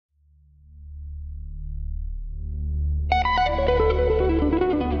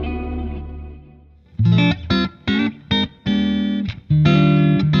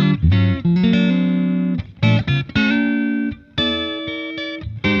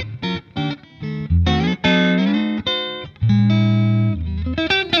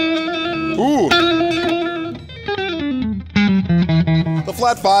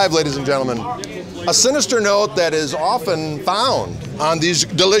flat 5, ladies and gentlemen. A sinister note that is often found on these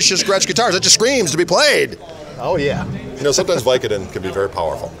delicious Gretsch guitars. It just screams to be played. Oh, yeah. You know, sometimes Vicodin can be very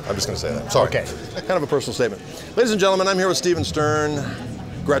powerful. I'm just going to say that. Sorry. Okay. Kind of a personal statement. Ladies and gentlemen, I'm here with Stephen Stern,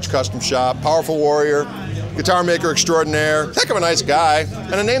 Gretsch Custom Shop, powerful warrior, guitar maker extraordinaire, heck of a nice guy,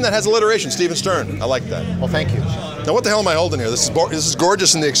 and a name that has alliteration, Stephen Stern. I like that. Well, thank you. Now, what the hell am I holding here? This is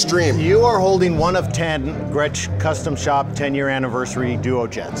gorgeous in the extreme. You are holding one of 10 Gretsch Custom Shop 10-year anniversary duo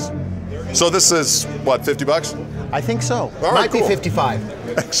jets. So this is, what, 50 bucks? I think so. All right, Might cool. be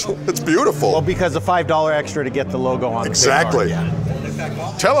 55. Excellent. It's beautiful. Well, because of $5 extra to get the logo on exactly. the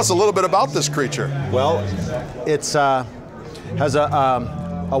guitar. Tell us a little bit about this creature. Well, it's has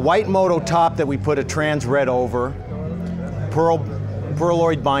a white moto top that we put a trans red over,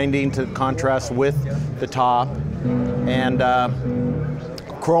 pearloid binding to contrast with the top, and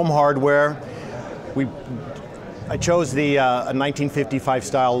chrome hardware. I chose the 1955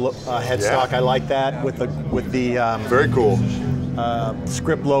 style headstock. Yeah. I like that with the very cool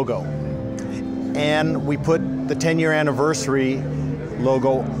script logo, and we put the 10-year anniversary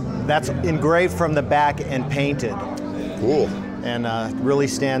logo that's engraved from the back and painted. Cool. And really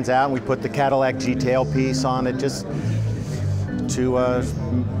stands out. And we put the Cadillac G tailpiece on it just to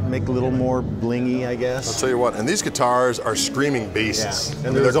make a little more blingy, I guess. I'll tell you what, and these guitars are screaming basses. Yeah.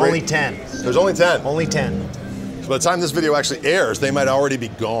 And there's only 10. There's only 10? Only 10. So by the time this video actually airs, they might already be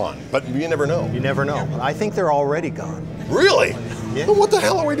gone. But you never know. You never know. I think they're already gone. Really? Yeah. Well, what the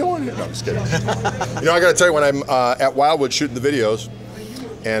hell are we doing here? No, I'm just kidding. You know, I got to tell you, when I'm at Wildwood shooting the videos,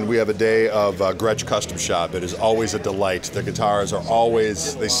 and we have a day of Gretsch Custom Shop, it is always a delight. The guitars are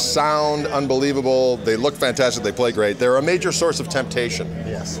always, they sound unbelievable, they look fantastic, they play great. They're a major source of temptation.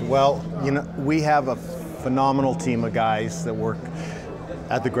 Yes, well, you know, we have a phenomenal team of guys that work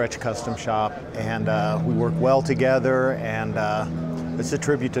at the Gretsch Custom Shop, and we work well together, and it's a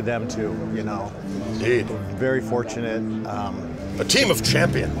tribute to them too, you know. Indeed. Very fortunate. A team of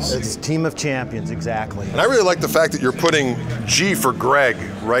champions. It's a team of champions, exactly. And I really like the fact that you're putting G for Greg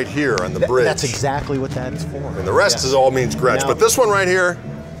right here on the bridge. That's exactly what that's for. And the rest is all means Gretsch. Now, but this one right here.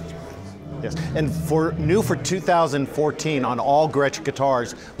 Yes, and for 2014 on all Gretsch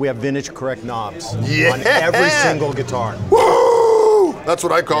guitars, we have vintage correct knobs on every single guitar. Woo! That's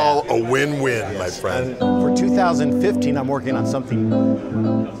what I call a win-win, my friend. And for 2015, I'm working on something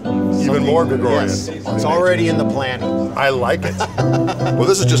even more Gregorian. Yes, it's already in the planning. I like it. Well,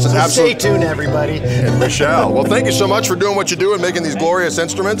 this is just an Stay absolute... tuned, everybody. And we shall. Well, thank you so much for doing what you do and making these glorious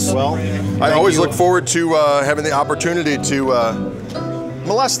instruments. Well, I always look forward to having the opportunity to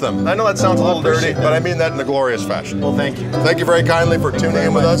molest them. I know that sounds a little dirty, but I mean that in a glorious fashion. Well, thank you. Thank you very kindly for tuning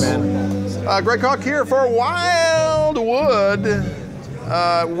in with us. Greg Hawk here for Wildwood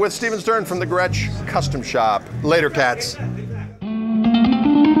with Stephen Stern from the Gretsch Custom Shop. Later, cats.